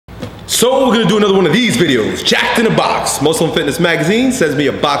So we're gonna do another one of these videos, Jacked in a Box. Muscle & Fitness Magazine sends me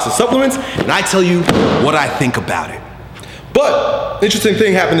a box of supplements and I tell you what I think about it. But, interesting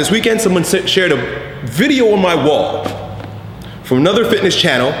thing happened this weekend. Someone shared a video on my wall from another fitness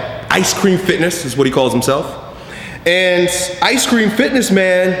channel, Ice Cream Fitness is what he calls himself. And Ice Cream Fitness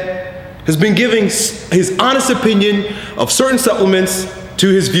man has been giving his honest opinion of certain supplements to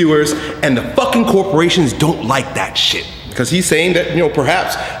his viewers, and the fucking corporations don't like that shit. Because he's saying that,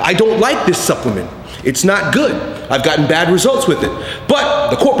 perhaps I don't like this supplement. It's not good. I've gotten bad results with it. But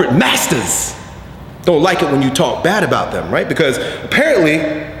the corporate masters don't like it when you talk bad about them, right? Because apparently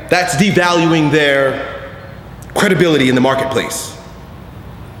that's devaluing their credibility in the marketplace.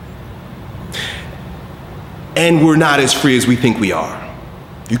 And we're not as free as we think we are.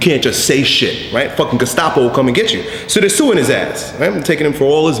 You can't just say shit, right? Fucking Gestapo will come and get you. So they're suing his ass, right? I'm taking him for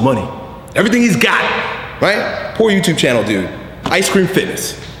all his money. Everything he's got, right? Poor YouTube channel dude. Ice Cream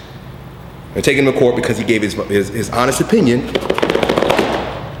Fitness. They're taking him to court because he gave his honest opinion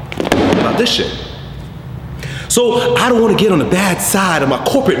about this shit. So I don't want to get on the bad side of my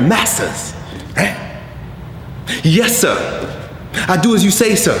corporate masters, right? Yes, sir. I do as you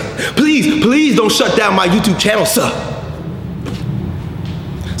say, sir. Please don't shut down my YouTube channel, sir.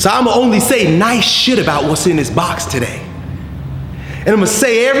 So I'm gonna only say nice shit about what's in this box today. And I'm gonna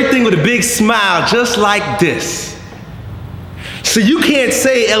say everything with a big smile, just like this. So you can't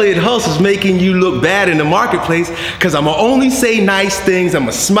say Elliott Hulse is making you look bad in the marketplace, because I'm gonna only say nice things, I'm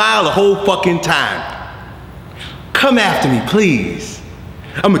gonna smile the whole fucking time. Come after me, please.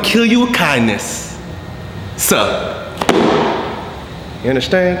 I'm gonna kill you with kindness. Sir. You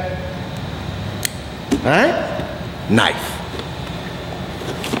understand? All right? Knife.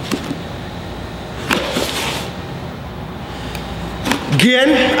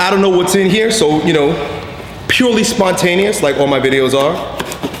 Again, I don't know what's in here, so, purely spontaneous, like all my videos are.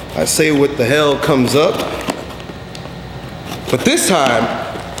 I say what the hell comes up. But this time,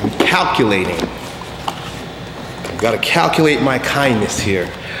 I'm calculating. I've got to calculate my kindness here.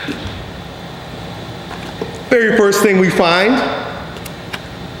 Very first thing we find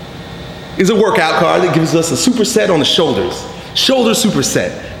is a workout card that gives us a superset on the shoulders. Shoulder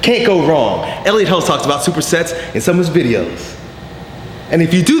superset. Can't go wrong. Elliott Hulse talks about supersets in some of his videos. And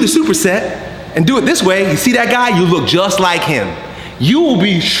if you do the superset and do it this way, you see that guy, you look just like him. You will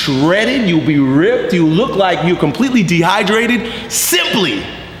be shredded, you'll be ripped, you look like you're completely dehydrated simply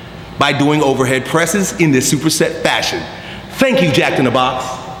by doing overhead presses in this superset fashion. Thank you, Jacked in a Box,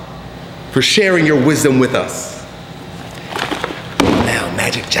 for sharing your wisdom with us. Now,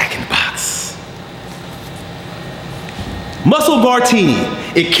 Magic Jack in the Box. Muscle Martini.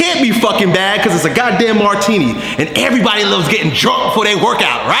 It can't be fucking bad because it's a goddamn martini and everybody loves getting drunk before they work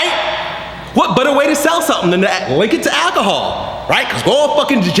out, right? What better way to sell something than to link it to alcohol, right? Because we're all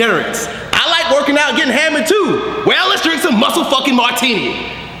fucking degenerates. I like working out and getting hammered too. Well, let's drink some muscle fucking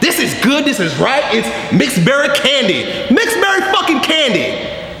martini. This is good, this is right, it's mixed berry candy. Mixed berry fucking candy.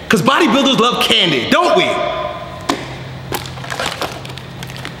 Because bodybuilders love candy, don't we?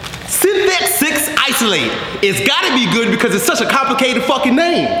 Synthex 6 Isolate. It's gotta be good because it's such a complicated fucking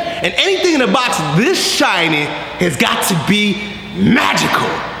name. And anything in a box this shiny has got to be magical.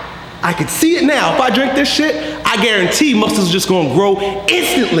 I can see it now. If I drink this shit, I guarantee muscles are just gonna grow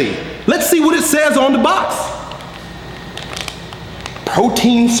instantly. Let's see what it says on the box.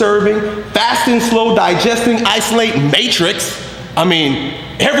 Protein serving, fast and slow digesting isolate matrix. I mean,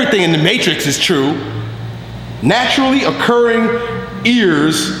 everything in the matrix is true. Naturally occurring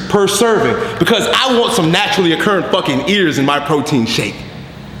ears per serving, because I want some naturally occurring fucking ears in my protein shake.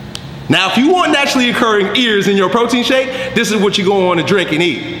 Now, if you want naturally occurring ears in your protein shake, this is what you're gonna want to drink and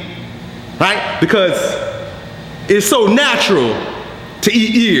eat, right? Because it's so natural to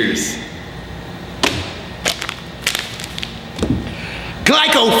eat ears.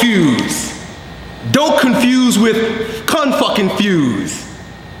 Glycofuse. Don't confuse with con-fucking-fuse.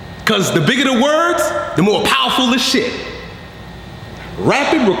 Because the bigger the words, the more powerful the shit.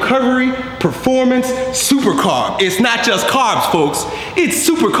 Rapid recovery performance super carb. It's not just carbs, folks. It's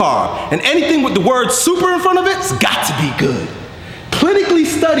super carb. And anything with the word super in front of it's got to be good. Clinically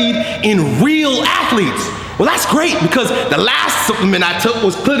studied in real athletes. Well, that's great because the last supplement I took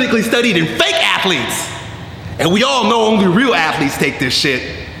was clinically studied in fake athletes. And we all know only real athletes take this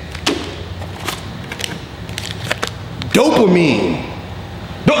shit. Dopamine.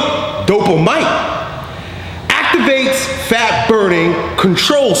 Dopamine. Activates fat burning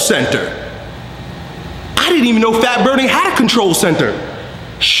control center. I didn't even know fat burning had a control center.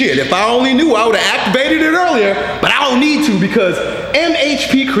 Shit, if I only knew, I would have activated it earlier, but I don't need to because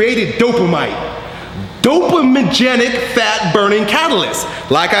MHP created dopamine. dopaminergic fat burning catalyst.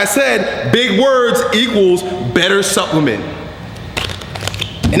 Like I said, big words equals better supplement.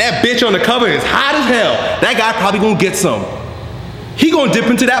 And that bitch on the cover is hot as hell. That guy probably gonna get some. He gonna dip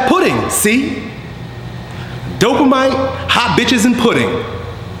into that pudding, see? Dopamine, hot bitches, and pudding.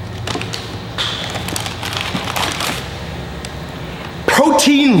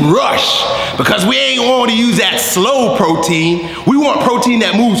 Protein rush, because we ain't want to use that slow protein. We want protein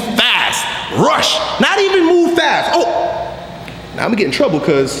that moves fast. Rush, not even move fast. Oh, now I'm gonna get in trouble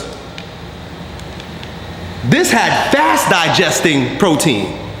because this had fast digesting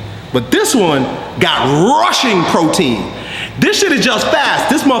protein, but this one got rushing protein. This shit is just fast.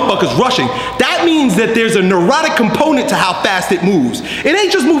 This motherfucker's rushing. That means that there's a neurotic component to how fast it moves. It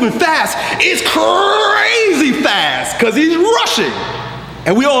ain't just moving fast, it's crazy fast, because he's rushing.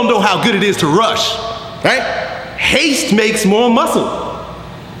 And we all know how good it is to rush, right? Haste makes more muscle.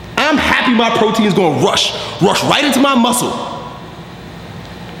 I'm happy my protein is gonna rush right into my muscle.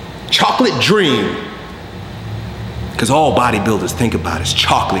 Chocolate dream. Because all bodybuilders think about is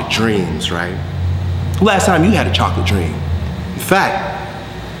chocolate dreams, right? Last time you had a chocolate dream? In fact,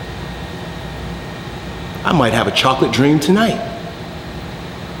 I might have a chocolate dream tonight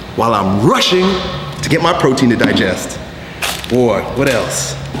while I'm rushing to get my protein to digest. Boy, what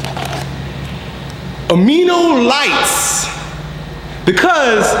else? Amino lights.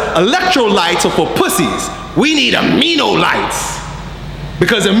 Because electrolytes are for pussies, we need amino lights.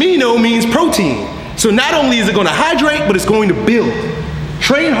 Because amino means protein. So not only is it going to hydrate, but it's going to build.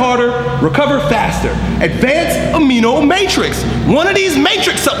 Train harder, recover faster. Advanced amino matrix. One of these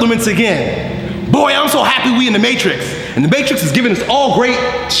matrix supplements again. Boy, I'm so happy we in the matrix. And the matrix is giving us all great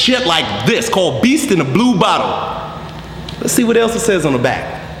shit like this called Beast in a blue bottle. Let's see what else it says on the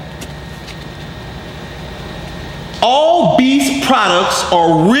back. All Beast products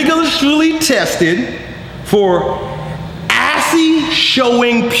are rigorously tested for assay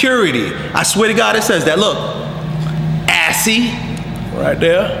showing purity. I swear to God it says that. Look, assay, right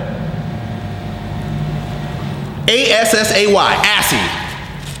there. A-S-S-A-Y, assay.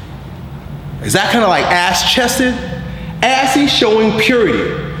 Is that kind of like ass-chested? Assay showing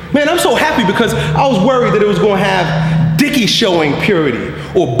purity. Man, I'm so happy because I was worried that it was going to have dicky showing purity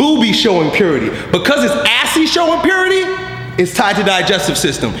or booby showing purity. Because it's assay showing purity, it's tied to the digestive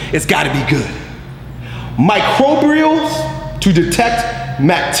system. It's got to be good. Microbials to detect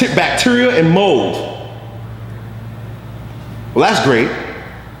bacteria and mold. Well, that's great.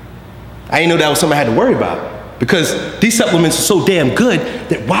 I didn't know that was something I had to worry about because these supplements are so damn good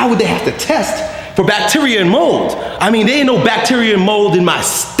that why would they have to test for bacteria and mold? I mean, there ain't no bacteria and mold in my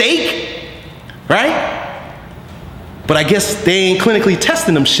steak, right? But I guess they ain't clinically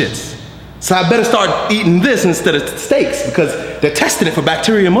testing them shits. So I better start eating this instead of steaks because they're testing it for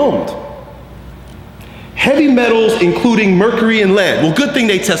bacteria and mold. Heavy metals, including mercury and lead. Well, good thing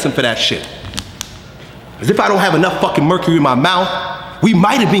they testing for that shit. As if I don't have enough fucking mercury in my mouth, we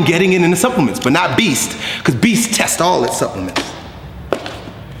might have been getting it in the supplements, but not Beast, because Beast tests all its supplements.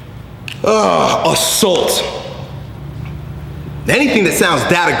 Assault. Anything that sounds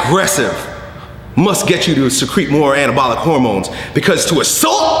that aggressive must get you to secrete more anabolic hormones, because to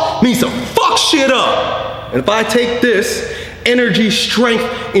assault means to fuck shit up. And if I take this energy, strength,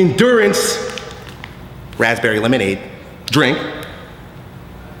 endurance, raspberry lemonade drink,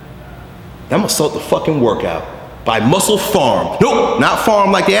 I'm gonna assault the fucking workout by Muscle Farm. Nope, not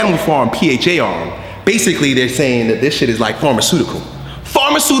farm like the animal farm, PHARM. Basically, they're saying that this shit is like pharmaceutical.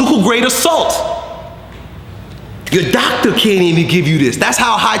 Pharmaceutical grade assault. Your doctor can't even give you this. That's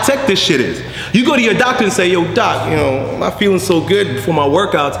how high tech this shit is. You go to your doctor and say, yo, doc, you know, I'm not feeling so good for my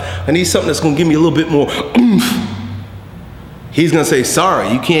workouts. I need something that's gonna give me a little bit more oomph. He's gonna say, sorry,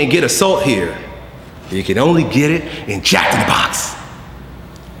 you can't get assault here. You can only get it in Jack in the Box.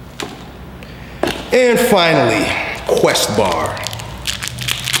 And finally, Quest Bar.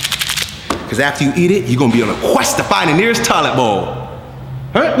 Because after you eat it, you're gonna be on a quest to find the nearest toilet bowl.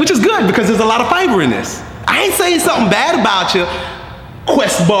 Right? Which is good because there's a lot of fiber in this. I ain't saying something bad about you.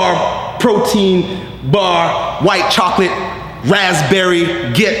 Quest Bar, protein bar, white chocolate,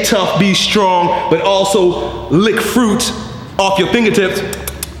 raspberry, get tough, be strong, but also lick fruit off your fingertips.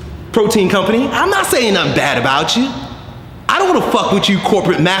 Protein company. I'm not saying nothing bad about you. I don't want to fuck with you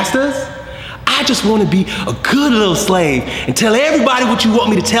corporate masters. I just want to be a good little slave and tell everybody what you want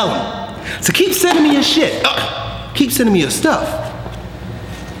me to tell them. So keep sending me your shit. Keep sending me your stuff.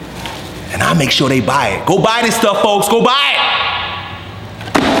 And I'll make sure they buy it. Go buy this stuff, folks. Go buy it.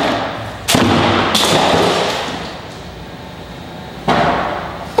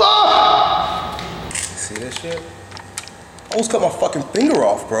 See this shit? I almost cut my fucking finger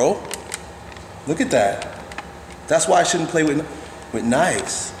off, bro. Look at that. That's why I shouldn't play with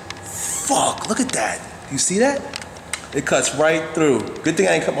knives. Fuck, look at that. You see that? It cuts right through. Good thing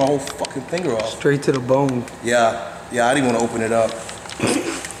I ain't cut my whole fucking finger off. Straight to the bone. Yeah, I didn't want to open it up.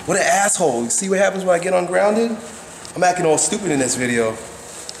 What an asshole. You see what happens when I get ungrounded? I'm acting all stupid in this video.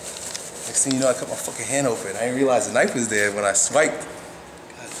 Next thing you know, I cut my fucking hand open. I didn't realize the knife was there when I swiped.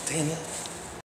 God damn it.